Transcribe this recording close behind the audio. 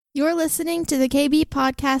You're listening to the KB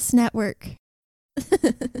Podcast Network.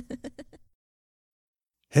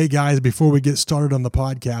 Hey guys, before we get started on the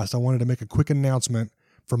podcast, I wanted to make a quick announcement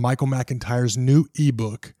for Michael McIntyre's new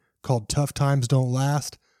ebook called Tough Times Don't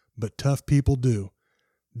Last, but Tough People Do.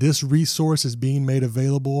 This resource is being made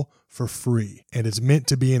available for free, and it's meant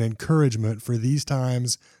to be an encouragement for these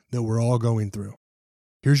times that we're all going through.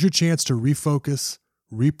 Here's your chance to refocus,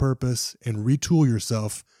 repurpose, and retool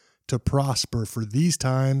yourself to prosper for these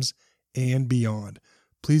times and beyond.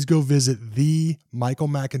 Please go visit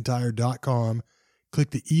themichaelmcintyre.com,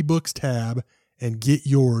 click the ebooks tab, and get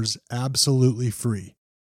yours absolutely free.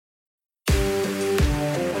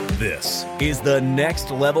 This is the Next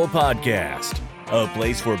Level Podcast, a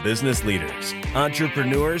place for business leaders,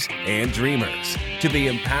 entrepreneurs, and dreamers to be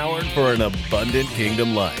empowered for an abundant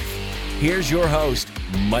kingdom life. Here's your host,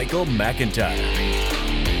 Michael McIntyre.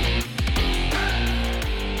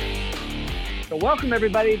 So welcome,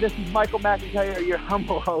 everybody. This is Michael McIntyre, your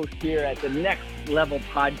humble host here at the Next Level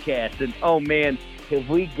Podcast. And oh, man, have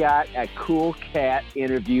we got a cool cat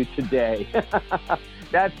interview today.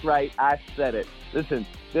 That's right. I said it. Listen,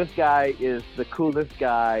 this guy is the coolest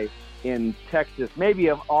guy in Texas, maybe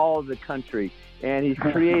of all the country. And he's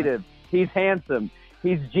creative. He's handsome.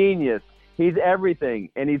 He's genius. He's everything.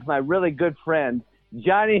 And he's my really good friend,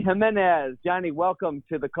 Johnny Jimenez. Johnny, welcome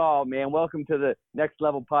to the call, man. Welcome to the Next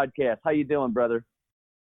Level Podcast. How you doing, brother?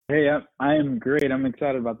 Hey, I am great. I'm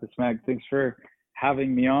excited about this, Mac. Thanks for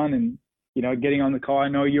having me on and, getting on the call. I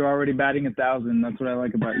know you're already batting 1,000. That's what I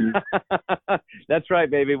like about you. That's right,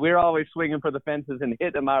 baby. We're always swinging for the fences and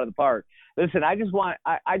hitting them out of the park. Listen, I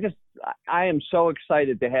am so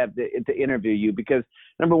excited to have to interview you because,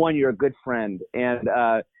 number one, you're a good friend. And,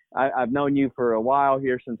 I've known you for a while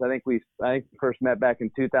here since I think we first met back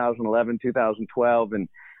in 2011, 2012. And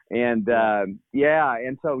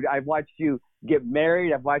so I've watched you get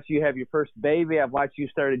married. I've watched you have your first baby. I've watched you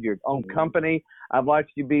started your own company. I've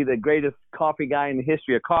watched you be the greatest coffee guy in the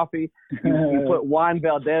history of coffee. You put Juan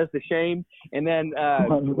Valdez to shame. And then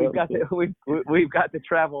we've got to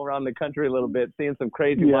travel around the country a little bit, seeing some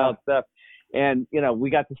crazy wild stuff. And, we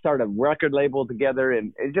got to start a record label together,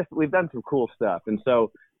 and we've done some cool stuff. And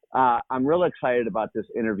so I'm real excited about this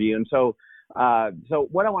interview. And so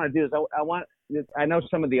what I want to do is I know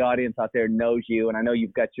some of the audience out there knows you, and I know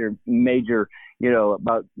you've got your major,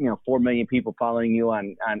 about 4 million people following you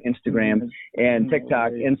on Instagram and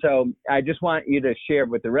TikTok. And so I just want you to share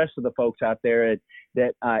with the rest of the folks out there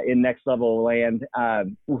that in Next Level Land,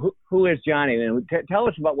 who is Johnny? And tell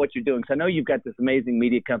us about what you're doing. Because I know you've got this amazing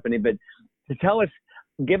media company, but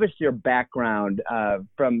give us your background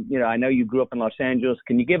from, I know you grew up in Los Angeles.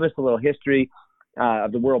 Can you give us a little history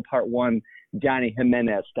of the World Part 1, Johnny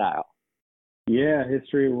Jimenez style? Yeah,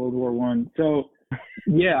 history of World War I. So,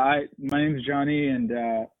 my name's Johnny, and,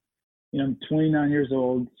 I'm 29 years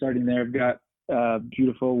old, starting there. I've got a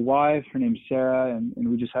beautiful wife. Her name's Sarah, and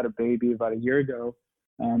we just had a baby about a year ago.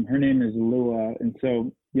 Her name is Lua, and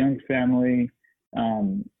so young family.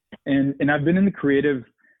 And I've been in the creative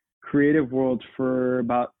world for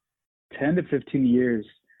about 10 to 15 years.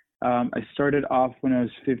 I started off when I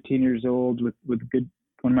was 15 years old with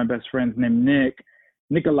one of my best friends named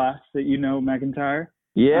Nicholas, that McIntyre.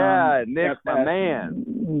 Yeah, Nick, my man.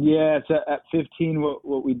 Yeah, so at 15,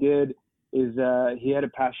 what we did is he had a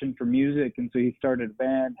passion for music, and so he started a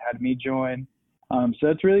band, had me join. So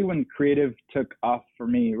that's really when creative took off for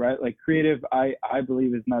me, right? Like creative, I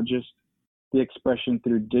believe, is not just the expression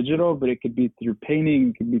through digital, but it could be through painting,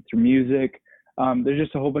 it could be through music. There's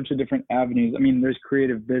just a whole bunch of different avenues. I mean, there's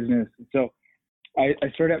creative business. So I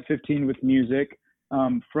started at 15 with music.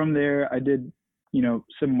 From there, I did,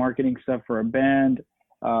 some marketing stuff for a band.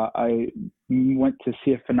 I went to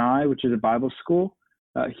CFNI, which is a Bible school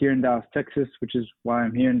here in Dallas, Texas, which is why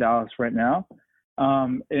I'm here in Dallas right now.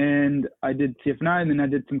 And I did CFNI, and then I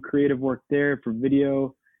did some creative work there for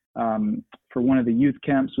video. For one of the youth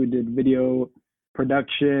camps, we did video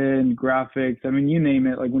production, graphics. I mean, you name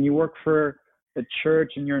it. Like when you work for a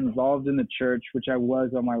church and you're involved in the church, which I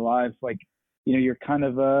was all my life, like, you're kind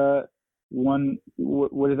of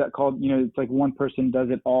what is that called? It's like one person does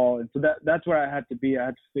it all. And so that's where I had to be. I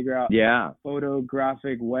had to figure out photo,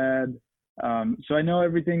 graphic, web. So I know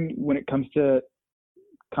everything when it comes to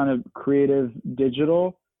kind of creative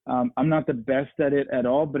digital. I'm not the best at it at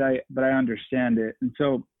all, but I understand it. And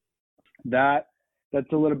so that's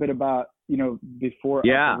a little bit about, before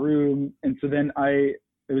Upper Room. And so then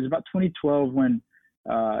it was about 2012 when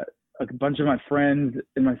a bunch of my friends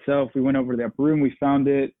and myself, we went over to the Upper Room. We found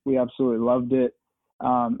it. We absolutely loved it.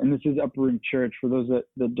 And this is Upper Room Church for those that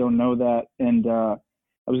don't know that. And I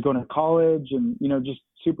was going to college and, just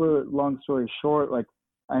super long story short, like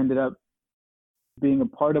I ended up being a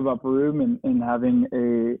part of Upper Room and having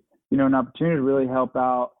an opportunity to really help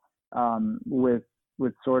out with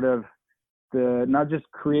sort of the not just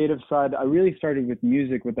creative side. I really started with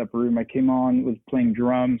music with Upper Room. I came on with playing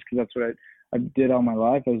drums because that's what I did all my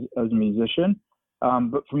life as a musician.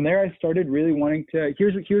 But from there, I started really wanting to.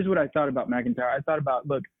 Here's what I thought about McIntyre. I thought about,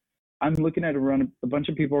 look, I'm looking at a bunch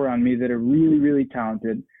of people around me that are really, really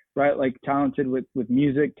talented, right? Like talented with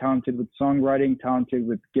music, talented with songwriting, talented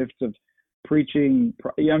with gifts of preaching.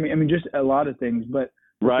 I mean, just a lot of things. But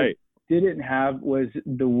right. What I didn't have was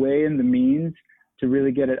the way and the means to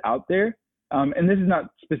really get it out there. And this is not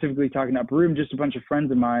specifically talking Upper Room, just a bunch of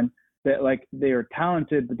friends of mine that like they are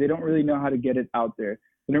talented, but they don't really know how to get it out there.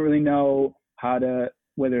 They don't really know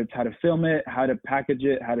whether it's how to film it, how to package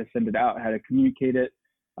it, how to send it out, how to communicate it,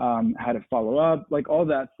 how to follow up, like all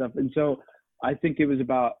that stuff. And so I think it was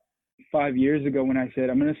about 5 years ago when I said,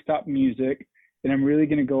 I'm going to stop music and I'm really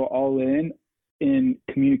going to go all in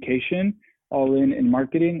communication, all in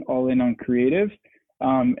marketing, all in on creative.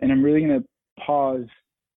 And I'm really going to pause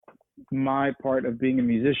my part of being a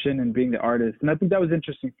musician and being the artist. And I think that was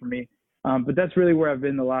interesting for me. But that's really where I've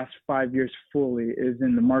been the last 5 years fully, is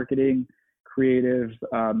in the marketing, creative,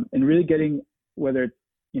 and really getting, whether it's,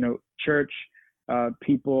 church,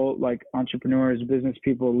 people like entrepreneurs, business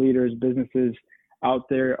people, leaders, businesses out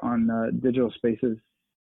there on digital spaces.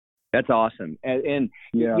 That's awesome. And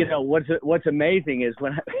yeah. What's amazing is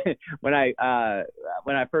when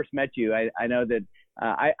I first met you, I know that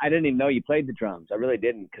I didn't even know you played the drums. I really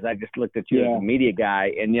didn't, because I just looked at you as a media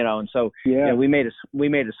guy, and so we made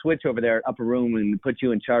a switch over there at Upper Room and put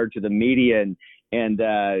you in charge of the media and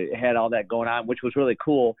had all that going on, which was really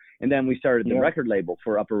cool. And then we started the record label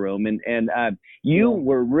for Upper Room, and you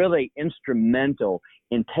were really instrumental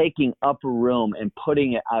in taking Upper Room and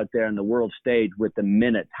putting it out there on the world stage with the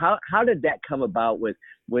minutes. How did that come about with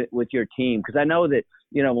your team? Because I know that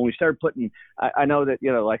when we started putting, I know that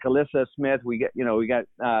like Alyssa Smith, we got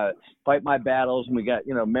Fight My Battles, and we got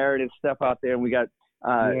Meredith stuff out there, and we got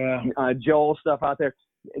Joel stuff out there.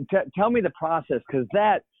 Tell me the process, because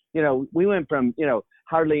that we went from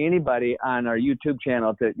hardly anybody on our YouTube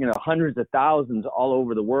channel to hundreds of thousands all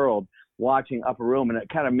over the world watching Upper Room, and it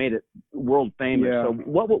kind of made it world famous. Yeah. So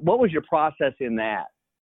what was your process in that?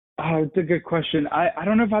 Oh, it's a good question. I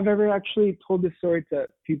don't know if I've ever actually told this story to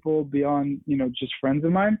people beyond, just friends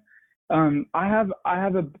of mine. I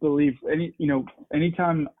have a belief,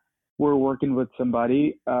 anytime we're working with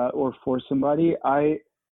somebody or for somebody, I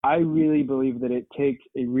really believe that it takes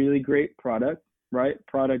a really great product, right?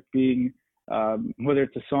 Product being, whether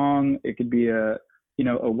it's a song, it could be a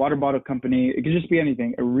water bottle company, it could just be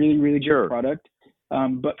anything, a really, really good product.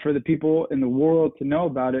 But for the people in the world to know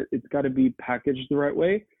about it, it's got to be packaged the right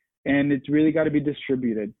way, and it's really got to be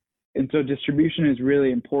distributed. And so distribution is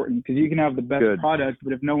really important, because you can have the best product,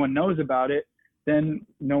 but if no one knows about it, then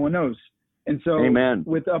no one knows. And so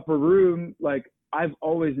with Upper Room, like I've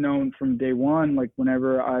always known from day one, like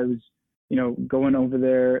whenever I was, going over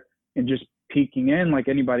there and just peeking in like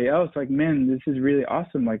anybody else, like, man, this is really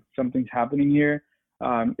awesome. Like something's happening here.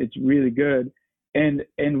 It's really good. And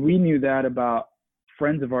we knew that about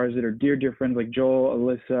friends of ours that are dear, dear friends, like Joel,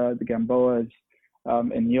 Alyssa, the Gamboas,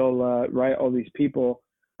 and Yola, right? All these people.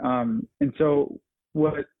 And so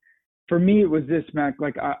for me, it was this, Mac,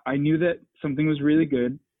 like I knew that something was really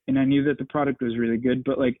good, and I knew that the product was really good,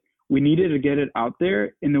 but like we needed to get it out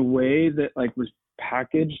there in a way that like was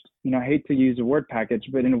packaged. I hate to use the word package,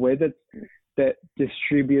 but in a way that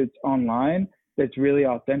distributes online, that's really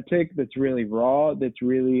authentic, that's really raw, that's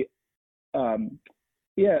really,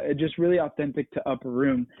 just really authentic to Upper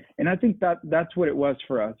Room. And I think that's what it was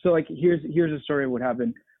for us. So like, here's a story of what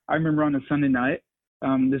happened. I remember on a Sunday night,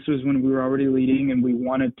 this was when we were already leading and we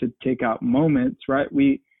wanted to take out moments, right?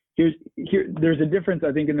 There's a difference,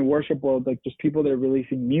 I think, in the worship world, like just people that are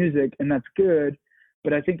releasing music, and that's good.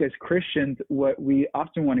 But I think as Christians, what we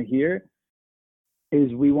often want to hear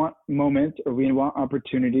is we want moments, or we want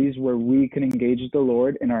opportunities where we can engage the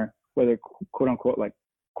Lord in our, whether quote unquote, like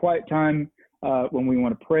quiet time, when we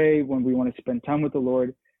want to pray, when we want to spend time with the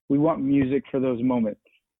Lord. We want music for those moments,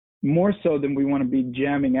 more so than we want to be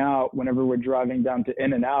jamming out whenever we're driving down to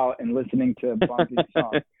In-N-Out and listening to a Bon Jovi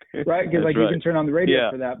song, right? Because you can turn on the radio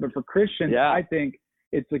for that. But for Christians, I think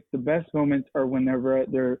it's like the best moments are whenever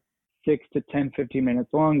they're 6 to 10, 15 minutes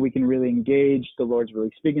long. We can really engage. The Lord's really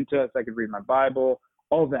speaking to us. I could read my Bible,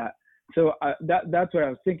 all that. So that's what I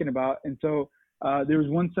was thinking about. And so there was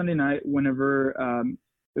one Sunday night whenever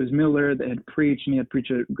it was Miller that had preached, and he had preached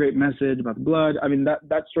a great message about the blood. I mean,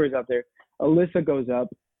 that story's out there. Alyssa goes up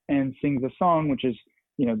and sings a song, which is,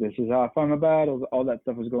 this is how I fight my battles. All that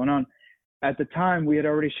stuff was going on. at the time we had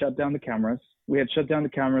already shut down the cameras. We had shut down the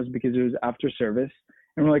cameras because it was after service.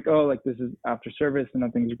 And we're like, oh, like this is after service and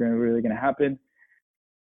nothing's really going to happen.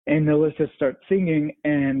 And Alyssa starts singing.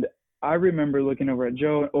 And I remember looking over at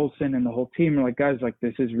Joe Olsen and the whole team. We're like, guys, like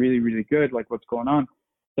this is really, really good. Like what's going on?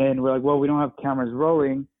 And we're like, well, we don't have cameras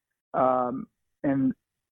rolling. And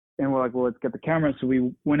we're like, well, let's get the cameras. So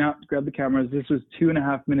we went out to grab the cameras. This was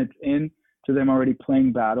 2.5 minutes in to them already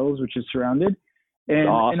playing Battles, which is Surrounded. And,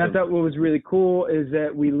 awesome. And I thought what was really cool is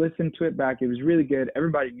that we listened to it back. It was really good.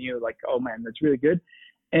 Everybody knew, like, oh man, that's really good.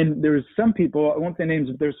 And there was some people, I won't say names,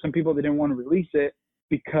 but there's some people that didn't want to release it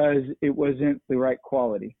because it wasn't the right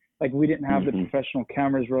quality. Like we didn't have the professional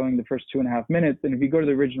cameras rolling the first 2.5 minutes. And if you go to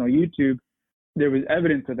the original YouTube, there was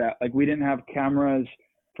evidence of that. Like we didn't have cameras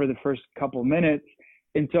for the first couple minutes.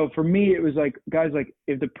 And so for me, it was like, guys, like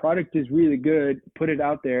if the product is really good, put it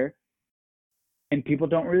out there. And people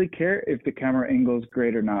don't really care if the camera angle is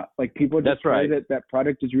great or not. Like people just say that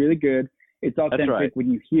product is really good. It's authentic. Right.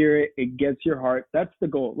 When you hear it, it gets your heart. That's the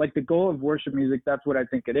goal. Like the goal of worship music, that's what I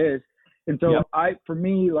think it is. And so for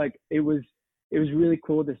me, like it was really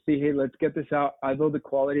cool to see, hey, let's get this out. Although the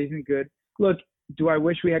quality isn't good. Look, do I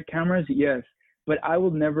wish we had cameras? Yes. But I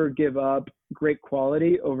will never give up great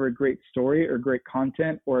quality over a great story or great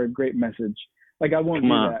content or a great message. Like I won't do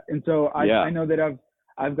that. And so I know that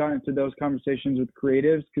I've gotten into those conversations with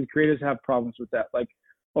creatives because creatives have problems with that. Like,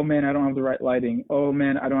 oh man, I don't have the right lighting. Oh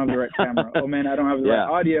man, I don't have the right camera. Oh man, I don't have the right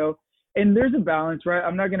audio. And there's a balance, right?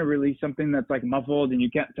 I'm not going to release something that's like muffled and you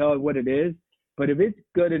can't tell what it is. But if it's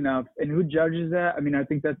good enough, and who judges that? I mean, I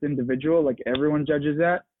think that's individual. Like everyone judges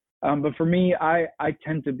that. But for me, I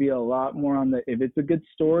tend to be a lot more on the, if it's a good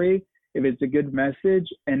story, if it's a good message,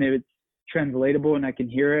 and if it's translatable and I can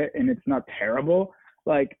hear it and it's not terrible,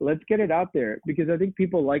 like let's get it out there because I think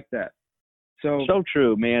people like that. So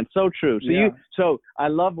true, man. So true. So I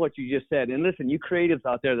love what you just said. And listen, you creatives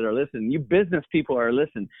out there that are listening, you business people are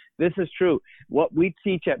listening. This is true. What we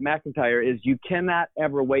teach at McIntyre is you cannot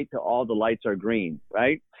ever wait till all the lights are green,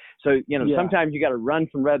 right? So, sometimes you got to run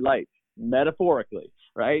from red lights, metaphorically,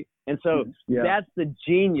 right? And so that's the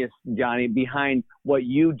genius, Johnny, behind what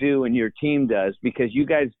you do and your team does, because you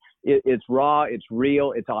guys, it's raw, it's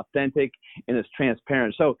real, it's authentic, and it's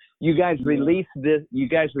transparent. So you guys release this. You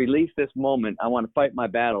guys release this moment. I want to fight my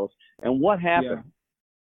battles. And what happened?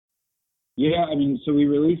 Yeah, I mean, so we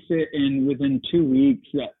released it, and within 2 weeks,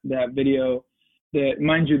 that video. That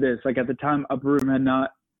mind you, this like at the time, Upper Room had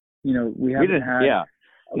not, we haven't had. Yeah.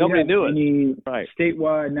 Nobody knew any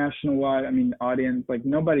statewide, national-wide, audience. Like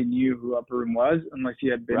nobody knew who Upper Room was unless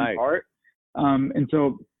you had been part. And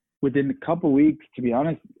so within a couple weeks, to be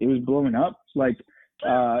honest, it was blowing up. Like,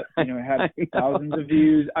 it had thousands of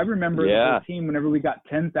views. I remember the team, whenever we got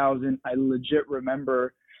 10,000, I legit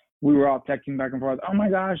remember we were all texting back and forth. Oh my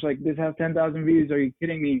gosh, like this has 10,000 views. Are you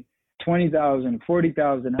kidding me? 20,000,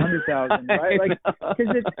 40,000, 100,000, right? Like,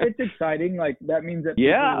 because it's exciting. Like that means that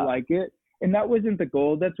people like it. And that wasn't the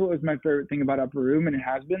goal. That's what was my favorite thing about Upper Room, and it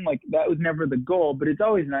has been. Like that was never the goal, but it's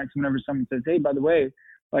always nice whenever someone says, "Hey, by the way,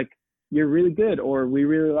 like you're really good," or "We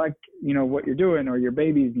really like, what you're doing," or "Your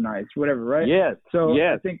baby's nice," whatever, right? Yes. So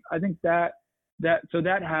I think that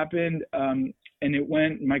happened, and it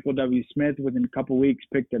went. Michael W. Smith within a couple weeks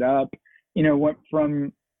picked it up. Went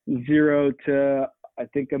from 0 to I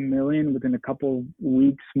think 1 million within a couple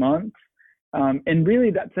weeks, months. And really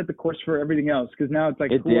that set the course for everything else, because now it's like,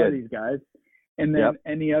 who are these guys? And then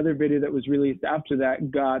any other video that was released after that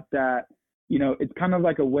got that, it's kind of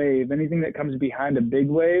like a wave. Anything that comes behind a big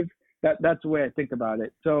wave, that's the way I think about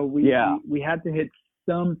it. So we had to hit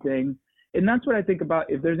something. And that's what I think about.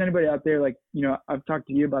 If there's anybody out there, like, I've talked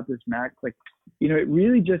to you about this, Max, like, it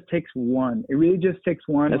really just takes one. It really just takes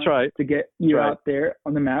one to get you out there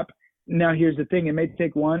on the map. Now, here's the thing. It may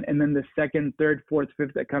take one, and then the second, third, fourth,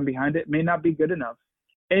 fifth that come behind it may not be good enough.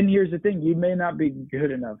 And here's the thing. You may not be good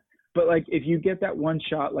enough. But, like, if you get that one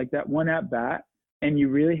shot, like that one at bat, and you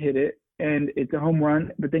really hit it, and it's a home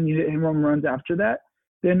run, but then you hit home runs after that,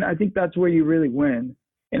 then I think that's where you really win.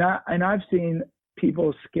 And I've seen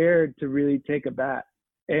people scared to really take a bat.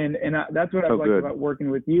 And that's what I like about working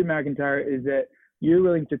with you, McIntyre, is that you're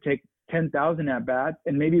willing to take 10,000 at bats,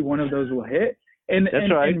 and maybe one of those will hit. And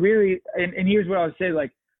really, here's what I would say,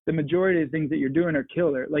 like the majority of things that you're doing are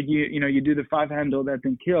killer. Like you do the 5-handle that's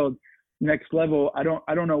been killed. Next level, I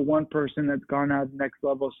don't know one person that's gone out next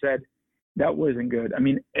level said that wasn't good. I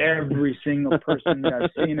mean, every single person that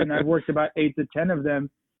I've seen, and I've worked about 8 to 10 of them,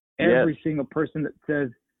 every single person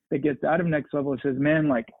that gets out of next level says, man,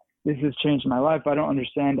 like this has changed my life. I don't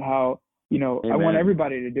understand how, I want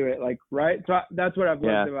everybody to do it. Like, right. So that's what I've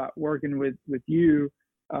loved about working with you.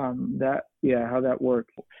 how that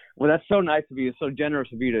works. Well, that's so nice of you, so generous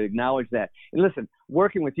of you to acknowledge that. And listen,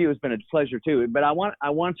 working with you has been a pleasure too. But I want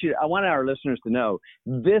our listeners to know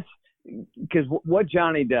this, because what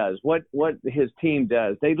Johnny does, what his team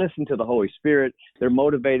does, they listen to the Holy Spirit. They're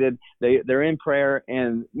motivated. They're in prayer,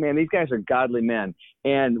 and man, these guys are godly men.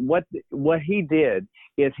 And what he did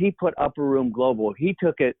is he put Upper Room Global. He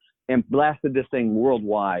took it and blasted this thing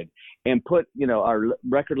worldwide, and put, our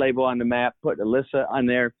record label on the map, put Alyssa on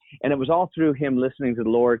there. And it was all through him listening to the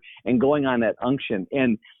Lord and going on that unction.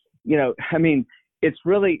 And, it's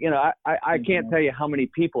really, I can't tell you how many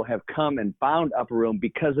people have come and found Upper Room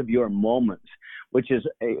because of your moments, which is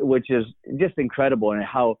just incredible, and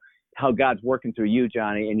how God's working through you,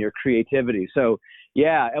 Johnny, and your creativity. So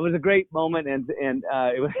yeah, it was a great moment, and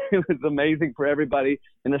it was amazing for everybody,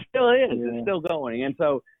 and it still is. Yeah. It's still going. And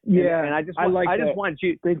so and I just want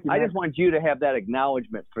you to have that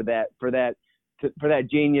acknowledgement for that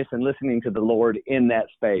genius and listening to the Lord in that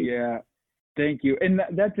space. Yeah. Thank you. And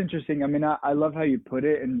that's interesting. I mean, I love how you put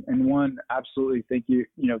it. And one, absolutely. Thank you.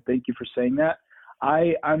 Thank you for saying that.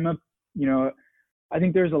 I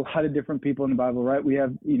think there's a lot of different people in the Bible, right? We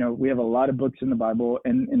have a lot of books in the Bible,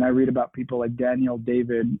 and I read about people like Daniel,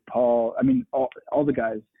 David, Paul, all the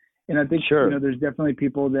guys. And I think, there's definitely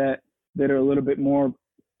people that are a little bit more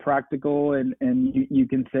practical and you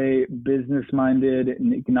can say business minded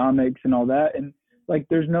and economics and all that. And like,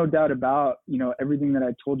 there's no doubt about, everything that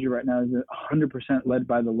I told you right now is 100% led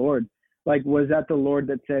by the Lord. Like, was that the Lord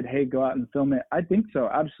that said, hey, go out and film it? I think so.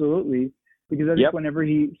 Absolutely. Because I think whenever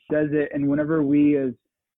he says it, and whenever we as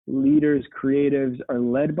leaders, creatives are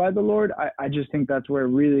led by the Lord, I just think that's where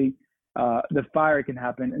really the fire can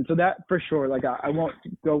happen. And so that for sure, like I won't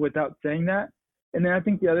go without saying that. And then I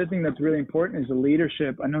think the other thing that's really important is the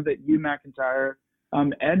leadership. I know that you, McIntyre,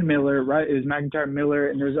 and Miller, right? It was McIntyre, Miller,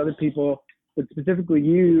 and there's other people, but specifically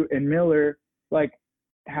you and Miller, like,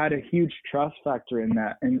 had a huge trust factor in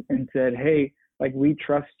that and said, hey, like, we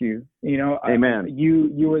trust you. Amen.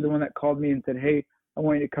 You were the one that called me and said, hey, I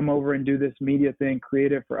want you to come over and do this media thing,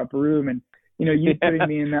 creative for Upper Room. And, you putting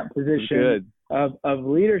me in that position of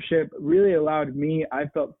leadership really allowed me, I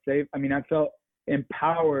felt safe. I felt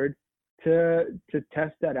empowered to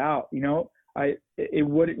test that out.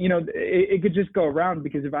 It could just go around,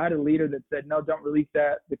 because if I had a leader that said, no, don't release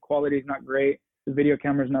that, the quality is not great, the video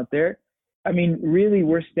camera's not there. Really,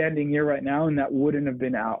 we're standing here right now, and that wouldn't have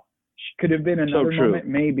been out. Could have been another moment,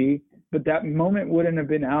 maybe, but that moment wouldn't have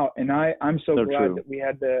been out. And I'm so glad that we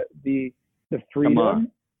had the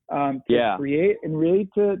freedom to create and really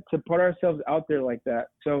to put ourselves out there like that.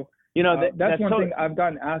 So that's one thing I've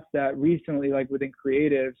gotten asked that recently, like within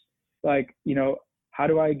creatives, like, how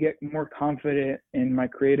do I get more confident in my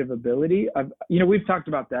creative ability? We've talked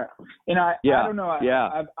about that, and I don't know.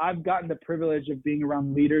 I've gotten the privilege of being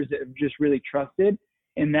around leaders that have just really trusted,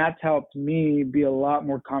 and that's helped me be a lot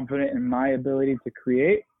more confident in my ability to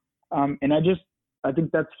create. And I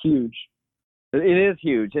think that's huge. It is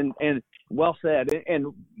huge, and well said. And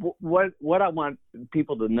what I want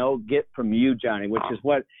people to get from you, Johnny, which is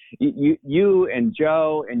what you and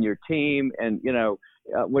Joe and your team, and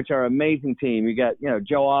which are an amazing team. You got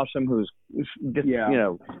Joe Awesome, who's just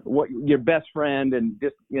your best friend, and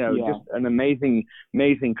just just an amazing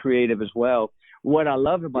creative as well. What I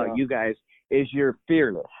love about you guys is you're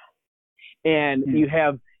fearless, and you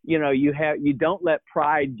don't let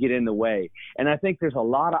pride get in the way. And I think there's a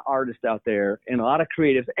lot of artists out there and a lot of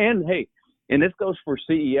creatives, and hey, and this goes for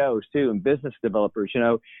CEOs too and business developers.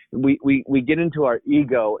 We get into our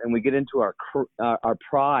ego and we get into our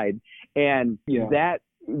pride, and that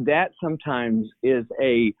sometimes is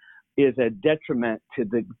a detriment to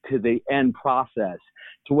the end process,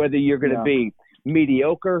 to whether you're going to be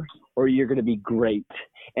mediocre or you're going to be great.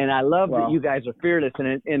 And I love that you guys are fearless,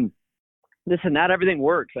 and listen, not everything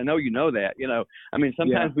works. I know that.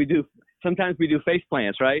 Sometimes we do face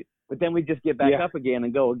plants, right? But then we just get back up again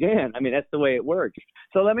and go again. That's the way it works.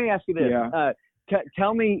 So let me ask you this.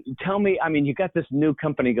 Tell me. You got this new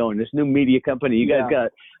company going, this new media company. You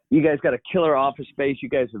guys got a killer office space. You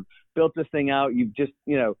guys have built this thing out. You've just,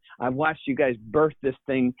 I've watched you guys birth this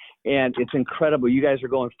thing, and it's incredible. You guys are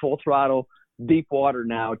going full throttle, deep water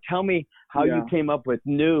now. Tell me how you came up with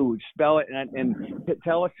new, spell it, and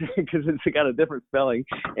tell us, because it's got a different spelling,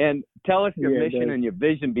 and tell us your mission and your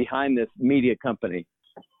vision behind this media company.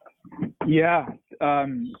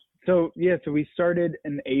 So we started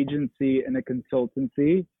an agency and a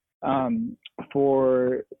consultancy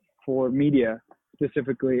for media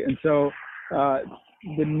specifically. And so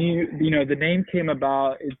the name came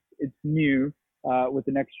about, it's new with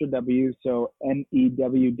an extra W, so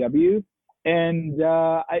NEWW. And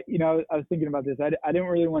I was thinking about this. I didn't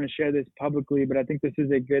really want to share this publicly, but I think this is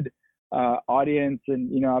a good audience.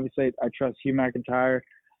 And obviously, I trust Hugh McIntyre.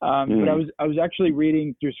 But I was actually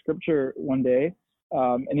reading through Scripture one day,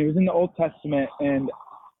 and it was in the Old Testament, and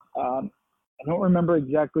I don't remember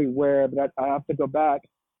exactly where, but I have to go back.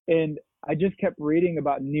 And I just kept reading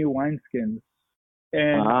about new wineskins.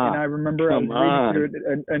 And I remember I was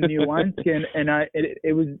reading through a new wineskin, and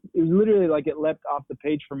it was literally like it leapt off the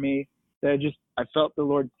page for me. That I felt the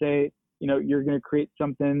Lord say, you're going to create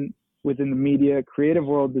something within the media creative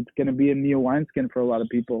world that's going to be a new wineskin for a lot of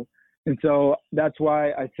people. And so that's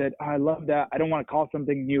why I said, I love that. I don't want to call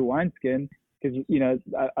something new wineskin because,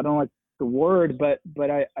 I don't like the word, but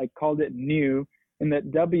I called it new, and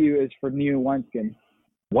that W is for new wineskin.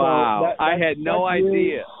 Wow. So I had no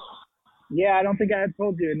idea. Yeah, I don't think I had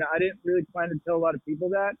told you, and I didn't really plan to tell a lot of people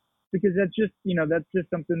that, because that's just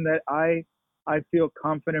something that I feel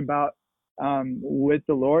confident about with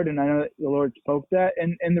the Lord, and I know that the Lord spoke that.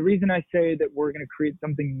 And the reason I say that we're going to create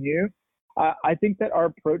something new, I think that our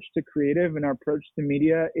approach to creative and our approach to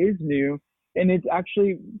media is new, and it's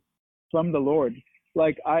actually from the Lord.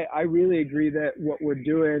 Like, I really agree that what we're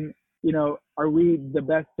doing, are we the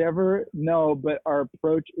best ever? No, but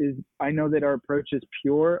I know that our approach is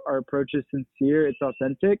pure, our approach is sincere, it's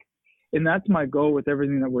authentic. And that's my goal with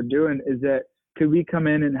everything that we're doing, is that could we come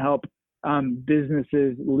in and help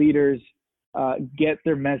businesses, leaders, get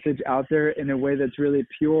their message out there in a way that's really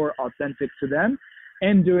pure, authentic to them,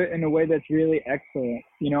 and do it in a way that's really excellent.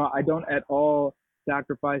 I don't at all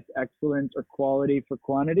sacrifice excellence or quality for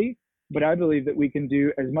quantity, but I believe that we can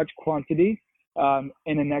do as much quantity in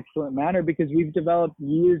an excellent manner, because we've developed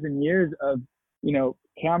years and years of,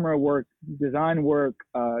 camera work, design work,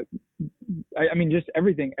 just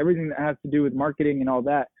everything that has to do with marketing and all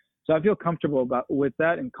that. So I feel comfortable with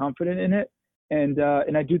that and confident in it. And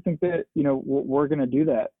I do think that, we're going to do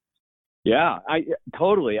that. Yeah, I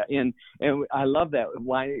totally. And I love that.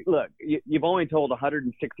 Why? Look, you've only told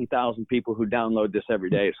 160,000 people who download this every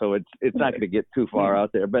day, so it's not going to get too far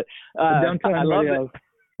out there. But don't tell anybody else.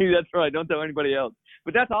 That's right. Don't tell anybody else.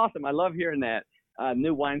 But that's awesome. I love hearing that.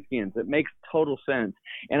 New wineskins. It makes total sense.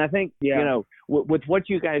 And I think, with what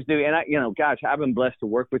you guys do, and I've been blessed to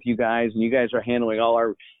work with you guys, and you guys are handling all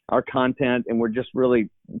our content, and we're just really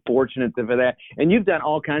fortunate for that. And you've done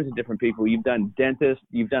all kinds of different people. You've done dentists,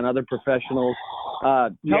 you've done other professionals.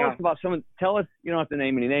 Tell us about tell us, you don't have to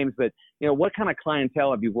name any names, but, what kind of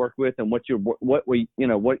clientele have you worked with, and what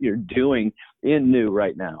you're doing in New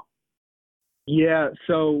right now? Yeah.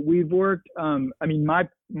 So we've worked,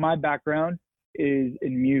 my background is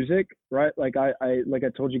in music, right? Like I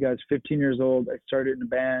told you guys, 15 years old, I started in a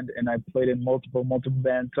band, and I played in multiple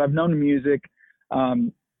bands. So I've known music,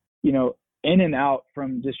 in and out,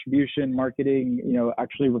 from distribution, marketing,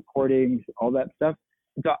 actually recordings, all that stuff.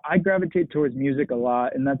 So I gravitate towards music a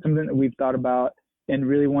lot, and that's something that we've thought about and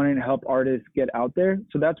really wanting to help artists get out there.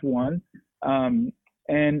 So that's one. And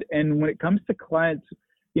when it comes to clients,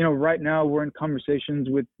 right now we're in conversations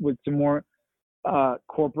with some more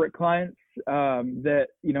corporate clients that,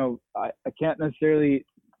 I can't necessarily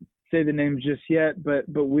say the names just yet, but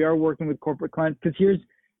we are working with corporate clients, because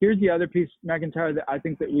here's the other piece, McIntyre, that I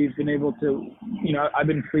think that we've been able to, I've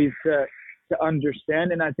been pleased to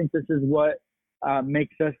understand. And I think this is what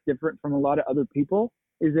makes us different from a lot of other people,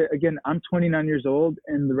 is that, again, I'm 29 years old,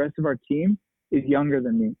 and the rest of our team is younger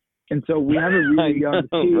than me. And so we have a really young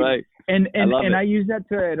team. Right. And I use that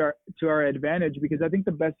to our advantage, because I think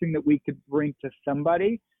the best thing that we could bring to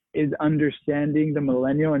somebody is understanding the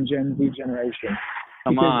millennial and Gen Z generation.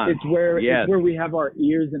 It's where we have our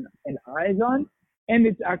ears and eyes on. And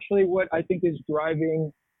it's actually what I think is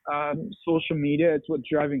driving social media. It's what's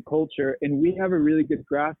driving culture. And we have a really good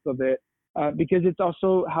grasp of it because it's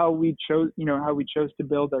also how we chose to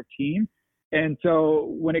build our team. And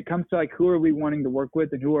so when it comes to, like, who are we wanting to work with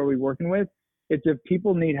and who are we working with, it's if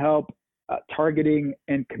people need help targeting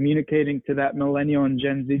and communicating to that millennial and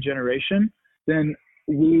Gen Z generation, then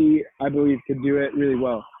we, I believe, could do it really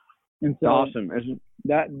well. And so awesome.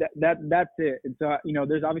 That's it. And so,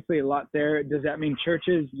 there's obviously a lot there. Does that mean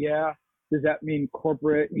churches? Yeah. Does that mean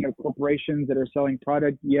corporations that are selling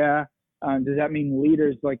product? Yeah. Does that mean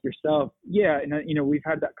leaders like yourself? Yeah. And, we've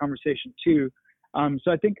had that conversation too.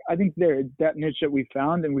 So I think there's that niche that we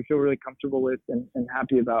found and we feel really comfortable with and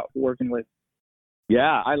happy about working with.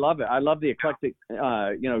 Yeah, I love it. I love the eclectic,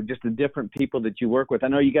 just the different people that you work with. I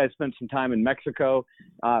know you guys spent some time in Mexico,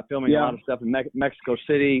 filming a lot of stuff in Mexico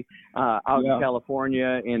City, out in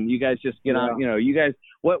California, and you guys just get on, you guys,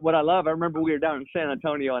 what I love, I remember we were down in San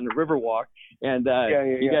Antonio on the Riverwalk, and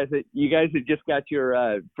you guys had just got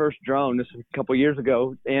your first drone. This was a couple years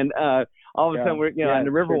ago, and all of a sudden we're on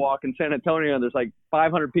the Riverwalk in San Antonio, and there's like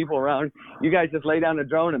 500 people around. You guys just lay down the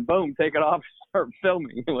drone and boom, take it off, start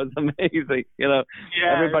filming. It was amazing.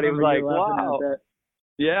 Everybody was like, wow.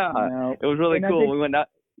 Yeah, it was really cool. We went out.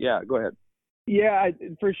 Yeah, go ahead. Yeah,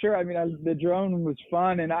 for sure. I mean, the drone was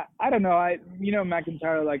fun, and I don't know.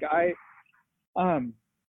 McIntyre, like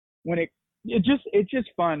when it's just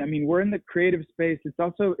fun. I mean, we're in the creative space. It's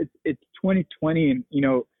also it's 2020, and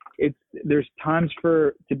there's times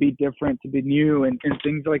to be different, to be new, and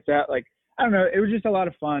things like that. Like, I don't know. It was just a lot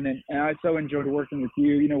of fun, and I so enjoyed working with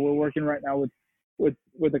you. We're working right now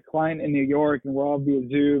with a client in New York, and we're all via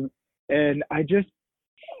Zoom. And I just,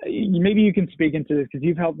 maybe you can speak into this because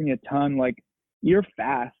you've helped me a ton. Like, you're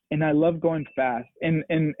fast, and I love going fast. And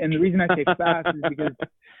the reason I say fast is because,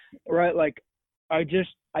 right, like, I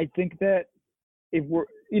think that if we're,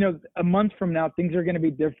 a month from now, things are going to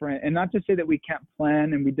be different. And not to say that we can't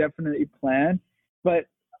plan, and we definitely plan, but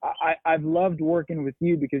I've loved working with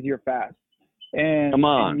you because you're fast. And, come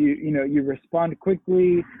on. And you respond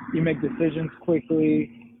quickly, you make decisions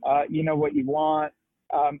quickly, you know what you want.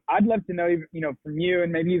 I'd love to know, from you,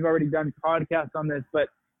 and maybe you've already done podcasts on this, but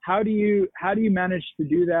how do you manage to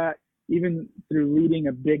do that even through leading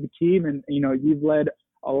a big team? And, you've led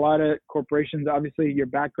a lot of corporations, obviously your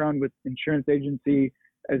background with insurance agency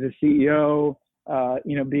as a CEO,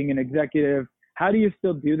 being an executive. How do you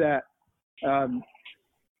still do that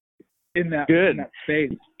in that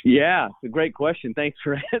space? Yeah, it's a great question. Thanks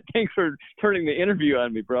for turning the interview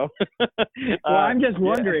on me, bro. Well, I'm just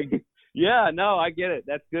wondering. Yeah, no, I get it.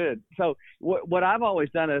 That's good. So what I've always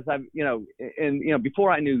done is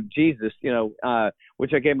before I knew Jesus,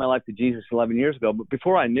 which I gave my life to Jesus 11 years ago, but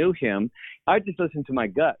before I knew him, I just listened to my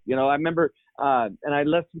gut. I remember, and I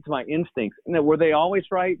listened to my instincts. Were they always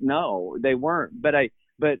right? No, they weren't. But I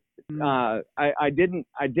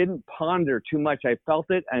didn't ponder too much. I felt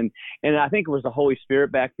it, and I think it was the Holy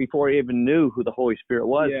Spirit back before I even knew who the Holy Spirit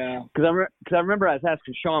was. Yeah. Because I remember I was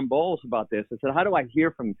asking Sean Bowles about this. I said, "How do I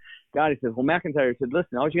hear from God?" He says, "Well, McIntyre," he said,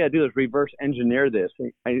 "listen, all you got to do is reverse engineer this."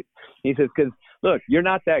 He says, "Because look, you're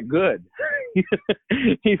not that good."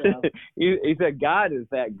 He said, "God is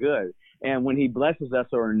that good, and when He blesses us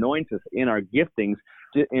or anoints us in our giftings,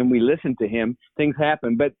 and we listen to Him, things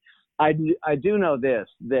happen." But I do know this,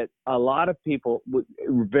 that a lot of people,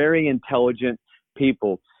 very intelligent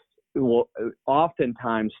people, will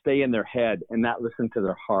oftentimes stay in their head and not listen to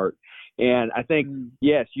their heart. And I think,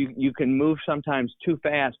 yes, you can move sometimes too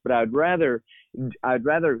fast, but I'd rather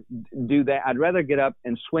do that. I'd rather get up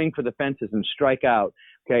and swing for the fences and strike out,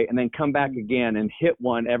 okay, and then come back again and hit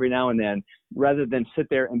one every now and then, rather than sit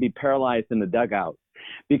there and be paralyzed in the dugout.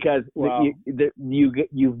 Because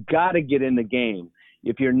you've got to get in the game.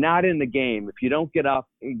 If you're not in the game, if you don't get off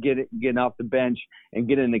the bench and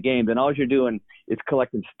get in the game, then all you're doing is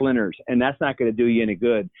collecting splinters, and that's not going to do you any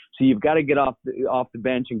good. So you've got to get off the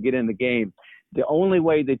bench and get in the game. The only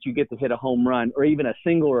way that you get to hit a home run or even a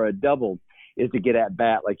single or a double is to get at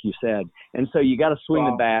bat, like you said. And so you got to swing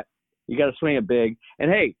the bat. You got to swing it big. And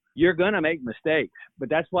hey, you're going to make mistakes, but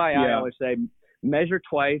that's why I always say measure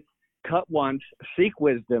twice, cut once, seek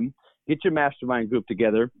wisdom, get your mastermind group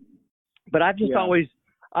together. But I've just always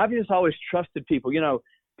trusted people.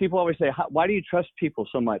 People always say, "Why do you trust people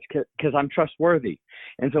so much?" Because I'm trustworthy.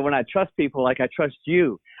 And so when I trust people, like I trust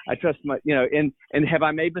you, I trust and have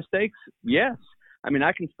I made mistakes? Yes. I mean,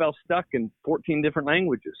 I can spell stuck in 14 different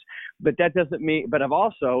languages, but that doesn't mean. But I've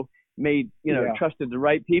also made trusted the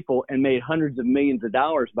right people and made hundreds of millions of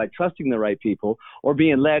dollars by trusting the right people or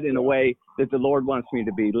being led in a way that the Lord wants me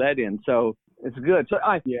to be led in. So it's good. So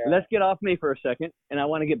let's get off me for a second, and I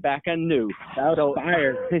want to get back on new. So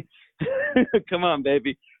fire. Come on,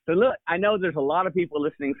 baby. So look, I know there's a lot of people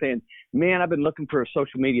listening saying, "Man, I've been looking for a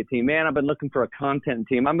social media team. Man, I've been looking for a content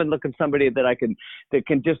team. I've been looking for somebody that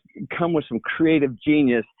can just come with some creative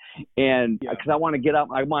genius." And because I want to get up,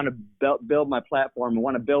 I want to build my platform. I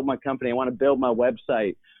want to build my company. I want to build my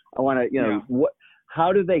website. I want to,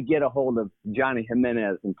 how do they get a hold of Johnny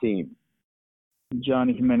Jimenez and team?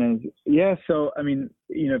 Johnny Jimenez. Yeah. So, I mean,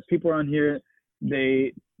 if people are on here,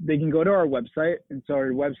 they can go to our website. And so our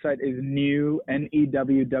website is new.io.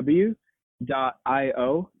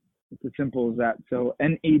 It's as simple as that. So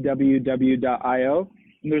neww.io.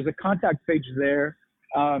 And there's a contact page there.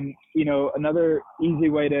 Another easy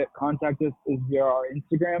way to contact us is via our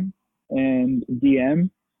Instagram and DM.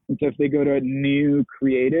 And so if they go to New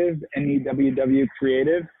Creative, NEWW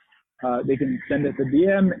Creative, they can send us a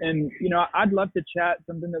DM. And, I'd love to chat,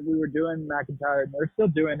 something that we were doing, McIntyre, and we're still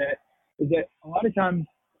doing it, is that a lot of times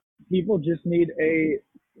people just need a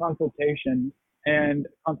consultation, and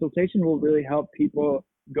consultation will really help people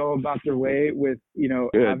go about their way with,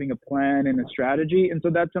 Good. having a plan and a strategy. And so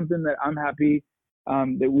that's something that I'm happy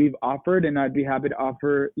that we've offered, and I'd be happy to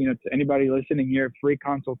offer, to anybody listening here, free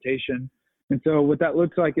consultation. And so what that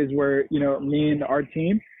looks like is where, me and our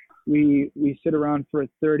team, we sit around for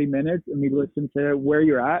 30 minutes and we listen to where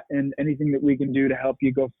you're at and anything that we can do to help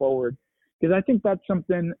you go forward. Because I think that's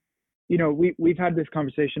something, we've had this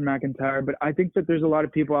conversation, McIntyre, but I think that there's a lot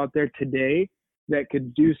of people out there today that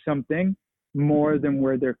could do something more than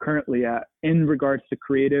where they're currently at in regards to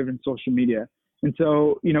creative and social media. And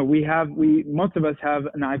so, most of us have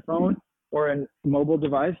an iPhone or a mobile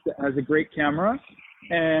device that has a great camera,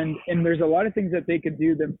 and there's a lot of things that they could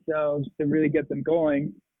do themselves to really get them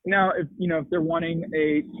going. Now, if they're wanting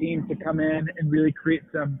a team to come in and really create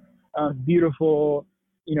some beautiful,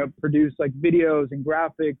 produce like videos and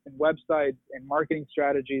graphics and websites and marketing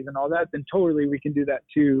strategies and all that, then totally we can do that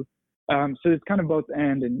too. So it's kind of both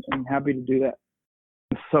and happy to do that.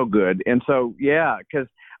 So good. And so, yeah, because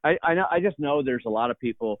I just know there's a lot of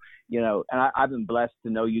people, and I've been blessed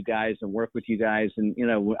to know you guys and work with you guys. And,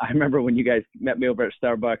 I remember when you guys met me over at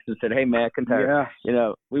Starbucks and said, hey, McIntyre,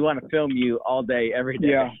 we want to film you all day, every day.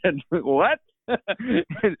 Yeah. I said, what?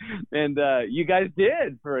 and you guys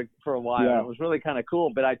did for a while. Yeah. It was really kind of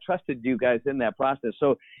cool, but I trusted you guys in that process.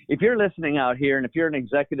 So if you're listening out here, and if you're an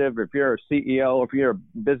executive, or if you're a CEO, or if you're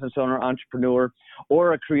a business owner, entrepreneur,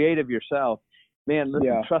 or a creative yourself, man,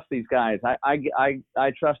 listen, trust these guys.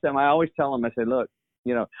 I trust them. I always tell them, I say, look,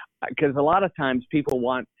 because a lot of times people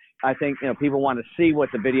want to see what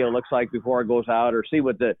the video looks like before it goes out, or see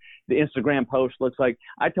what the Instagram post looks like.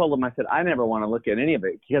 I told them, I said, I never want to look at any of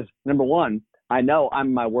it, because number one, I know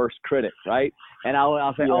I'm my worst critic, right? And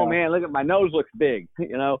I'll say, oh man, look at my nose looks big,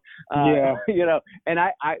 and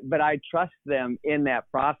but I trust them in that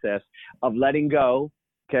process of letting go.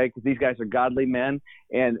 Okay, because these guys are godly men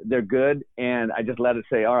and they're good, and I just let it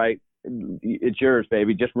say, all right, it's yours,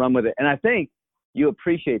 baby, just run with it. And I think you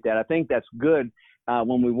appreciate that. I think that's good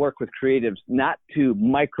when we work with creatives, not to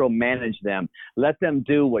micromanage them. Let them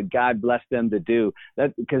do what God blessed them to do,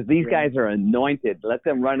 because these guys are anointed. Let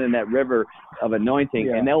them run in that river of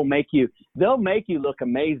anointing, and they'll make you look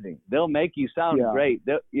amazing. They'll make you sound great,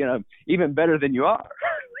 even better than you are.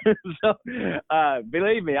 So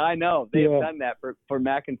believe me, I know they've done that for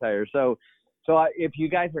McIntyre. So if you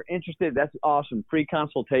guys are interested, that's awesome. Free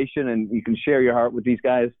consultation, and you can share your heart with these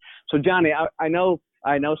guys. So Johnny, I know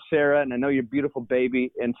Sarah, and I know your beautiful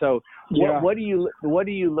baby. And so what do you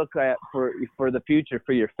look at for the future,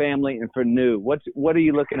 for your family and for New? What are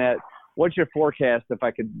you looking at? What's your forecast, if I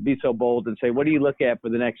could be so bold and say, what do you look at for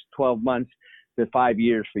the next 12 months to 5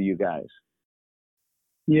 years for you guys?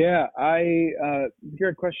 Yeah,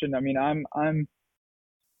 great question. I mean,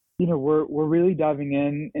 we're really diving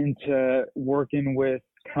into working with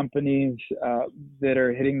companies that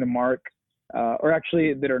are hitting the mark, or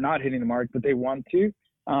actually that are not hitting the mark, but they want to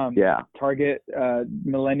target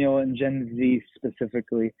millennial and Gen Z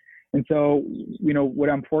specifically. And so, what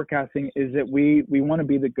I'm forecasting is that we want to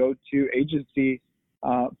be the go-to agency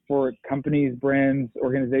for companies, brands,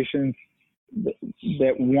 organizations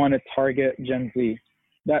that want to target Gen Z.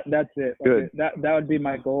 That's it. Good. That would be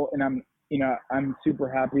my goal, and I'm super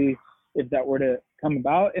happy if that were to come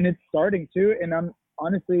about, and it's starting to. And I'm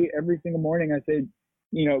honestly, every single morning I say,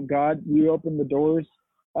 God, you open the doors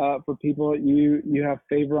for people. You have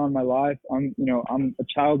favor on my life. I'm a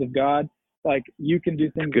child of God. Like, you can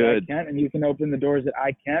do things that I can't, and you can open the doors that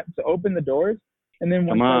I can't. So open the doors, and then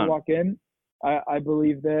once I walk in, I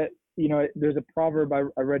believe that there's a proverb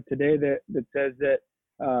I read today that says that.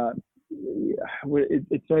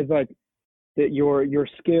 It says like that your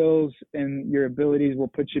skills and your abilities will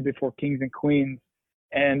put you before kings and queens,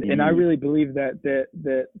 and I really believe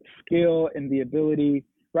that skill and the ability,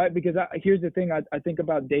 right? Because here's the thing, I think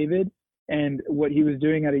about David and what he was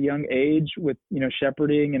doing at a young age with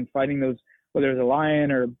shepherding and fighting those, whether it was a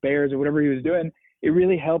lion or bears or whatever he was doing. It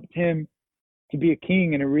really helped him to be a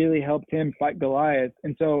king, and it really helped him fight Goliath.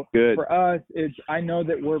 And so for us, I know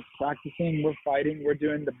that we're practicing, we're fighting, we're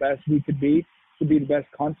doing the best we could be to be the best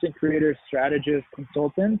content creators, strategists,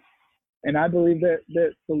 consultants. And I believe that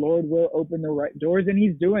the Lord will open the right doors, and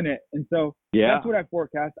he's doing it. And so that's what I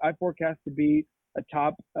forecast. I forecast to be a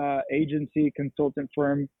top agency consultant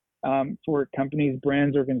firm for companies,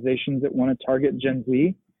 brands, organizations that want to target Gen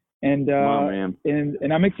Z. And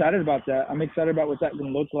and I'm excited about that. I'm excited about what that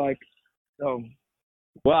can look like. So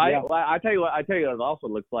Well, I tell you what it also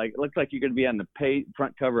looks like. It looks like you're going to be on the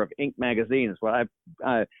front cover of Inc. magazine. Is what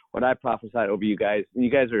I prophesied over you guys. You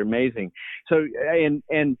guys are amazing. So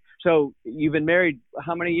and so you've been married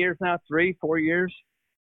how many years now? 3, 4 years?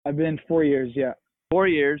 I've been 4 years. Yeah. 4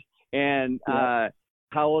 years. And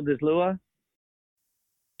how old is Lua?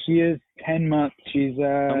 She is 10 months. She's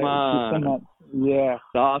 10 months. Yeah.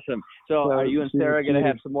 That's awesome. So are you and Sarah going to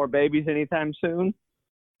have some more babies anytime soon?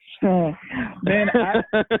 Man,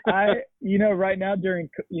 I right now during,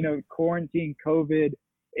 quarantine, COVID,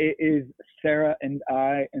 it is Sarah and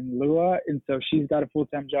I and Lua. And so she's got a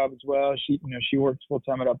full-time job as well. She works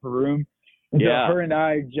full-time at Upper Room. And so her and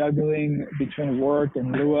I juggling between work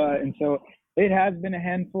and Lua. And so it has been a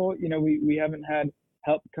handful. We haven't had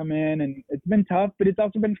help come in, and it's been tough, but it's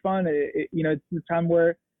also been fun. It's the time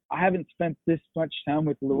where I haven't spent this much time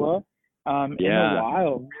with Lua in a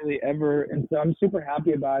while, really ever, and so I'm super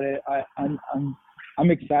happy about it. I'm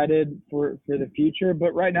excited for the future,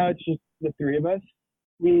 but right now it's just the three of us.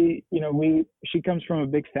 She comes from a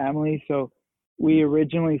big family, so we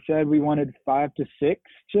originally said we wanted 5 to 6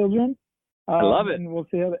 children. I love it, and we'll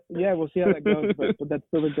see how that goes, but that's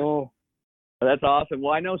still the goal. That's awesome.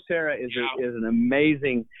 Well, I know Sarah is an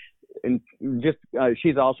amazing, and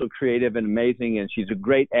she's also creative and amazing, and she's a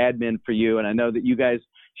great admin for you. And I know that you guys,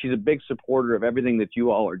 she's a big supporter of everything that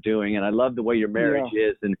you all are doing. And I love the way your marriage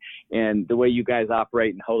is, and the way you guys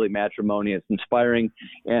operate in holy matrimony. It's inspiring.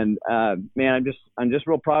 And man, I'm just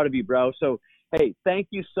real proud of you, bro. So hey, thank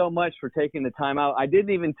you so much for taking the time out. I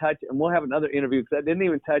didn't even touch, and we'll have another interview because I didn't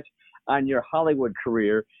even touch on your Hollywood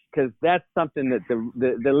career, because that's something that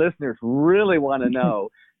the listeners really want to know,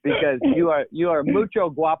 because you are mucho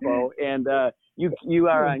guapo, and you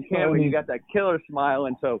are on camera. You got that killer smile,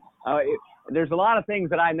 and so there's a lot of things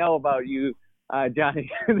that I know about you, Johnny,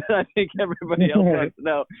 that I think everybody else wants to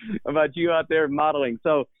know about you out there modeling.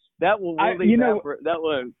 So that will leave for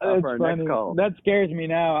our next call. That scares me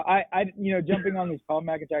now. I jumping on this call,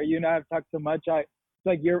 McIntyre, you and I have talked so much. It's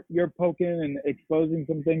like you're poking and exposing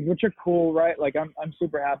some things, which are cool, right? Like I'm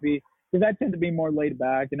super happy, because I tend to be more laid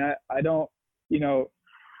back, and I don't know.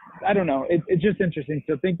 It's just interesting.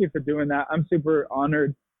 So thank you for doing that. I'm super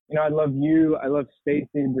honored. I love you. I love Stacy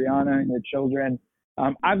and Brianna and your children.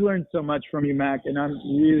 I've learned so much from you, Mac, and I'm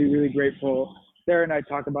really, really grateful. Sarah and I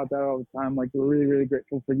talk about that all the time. Like, we're really, really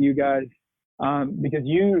grateful for you guys, because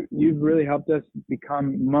you've really helped us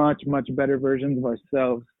become much, much better versions of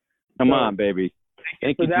ourselves. Come on, baby.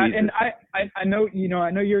 Thank you for that. Jesus. And I know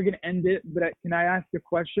you're going to end it, but can I ask a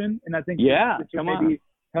question? And I think this will maybe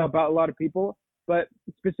help out a lot of people. But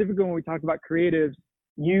specifically when we talk about creatives,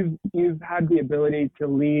 you've had the ability to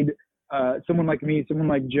lead someone like me, someone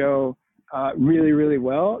like Joe, really, really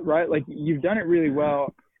well, right? Like, you've done it really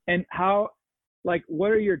well. And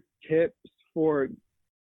what are your tips for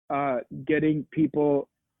getting people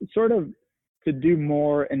sort of to do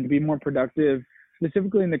more and to be more productive,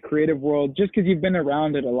 specifically in the creative world, just because you've been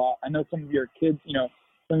around it a lot? I know some of your kids,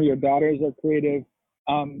 some of your daughters are creative.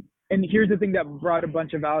 And here's the thing that brought a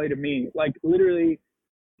bunch of value to me. Like, literally,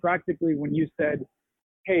 practically, when you said,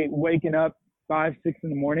 hey, waking up 5, 6 in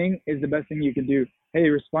the morning is the best thing you can do. Hey,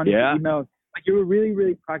 responding to emails. Like, you were really,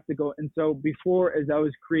 really practical. And so before, as I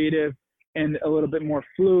was creative and a little bit more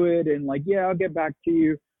fluid and like, I'll get back to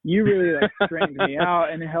you, you really straightened me out,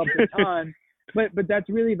 and it helped a ton. But that's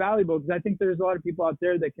really valuable, because I think there's a lot of people out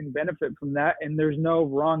there that can benefit from that, and there's no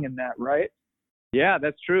wrong in that, right? Yeah,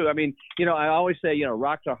 that's true. I mean, I always say,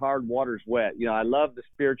 rocks are hard, water's wet. I love the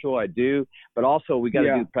spiritual, I do, but also we got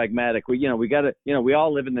to do pragmatic. We got to, we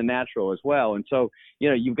all live in the natural as well. And so,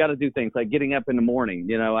 you've got to do things like getting up in the morning.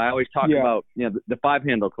 I always talk about, the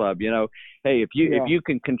 5-handle club, hey, if you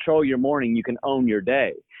can control your morning, you can own your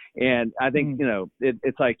day. And I think,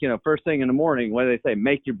 it's like, first thing in the morning, what do they say?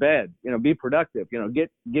 Make your bed, be productive,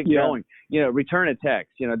 get going, return a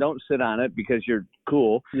text, don't sit on it because you're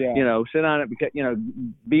cool, sit on it because,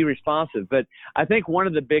 be responsive. But I think one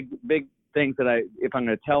of the big things that if I'm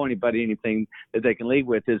going to tell anybody anything that they can lead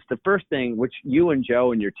with, is the first thing, which you and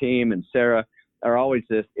Joe and your team and Sarah are always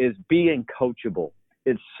this, is being coachable.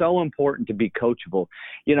 It's so important to be coachable.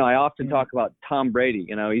 I often talk about Tom Brady,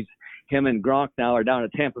 him and Gronk now are down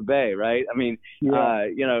at Tampa Bay, right? I mean,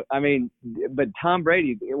 but Tom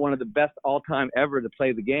Brady, one of the best all-time ever to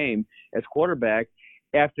play the game as quarterback,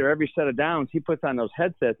 after every set of downs, he puts on those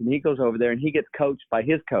headsets and he goes over there and he gets coached by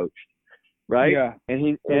his coach, right? Yeah.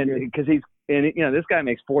 And this guy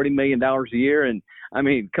makes $40 million a year, and I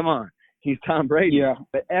mean, come on, he's Tom Brady. Yeah.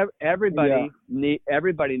 But everybody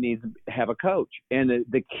needs to have a coach, and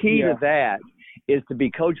the key to that is to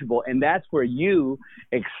be coachable. And that's where you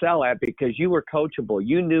excel at, because you were coachable.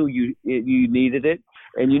 You knew you needed it,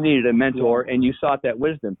 and you needed a mentor, and you sought that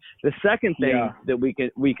wisdom. The second thing that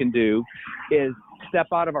we can do is step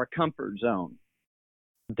out of our comfort zone.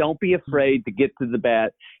 Don't be afraid to get to the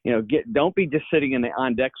bat. Don't be just sitting in the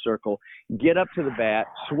on deck circle. Get up to the bat,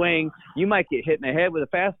 swing. You might get hit in the head with a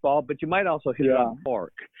fastball, but you might also hit it on the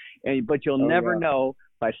park. But you'll never know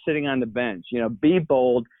by sitting on the bench. Be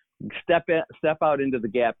bold. Step out into the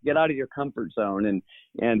gap. Get out of your comfort zone, and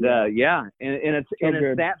it's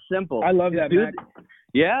that simple. I love that, Mac.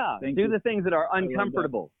 Do the things that are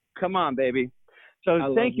uncomfortable. Come on, baby.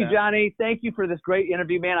 So thank you, Johnny. Thank you for this great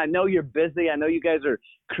interview, man. I know you're busy. I know you guys are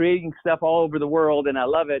creating stuff all over the world, and I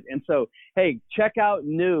love it. And so, hey, check out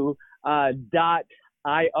new .io.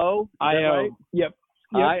 Right? Yep.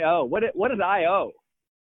 IO. What is IO?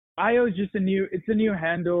 IO is just a new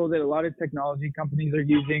handle that a lot of technology companies are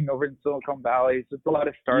using over in Silicon Valley. So it's a lot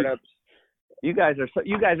of startups. You guys put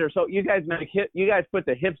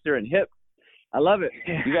the hipster in hip. I love it.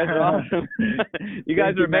 You guys are awesome. You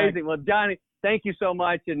guys are amazing. Well, Johnny, thank you so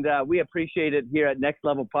much. And we appreciate it here at Next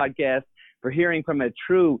Level Podcast for hearing from a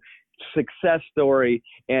true success story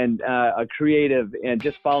and a creative and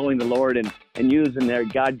just following the Lord and using their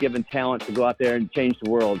God-given talent to go out there and change the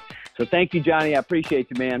world. So thank you, Johnny. I appreciate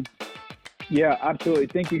you, man. Yeah, absolutely.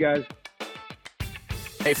 Thank you, guys.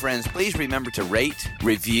 Hey, friends, please remember to rate,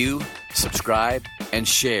 review, subscribe, and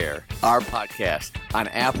share our podcast on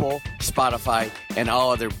Apple, Spotify, and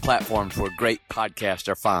all other platforms where great podcasts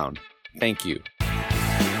are found. Thank you.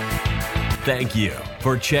 Thank you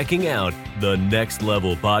for checking out the Next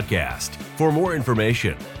Level Podcast. For more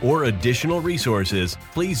information or additional resources,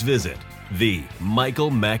 please visit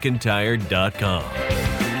themichaelmcintyre.com.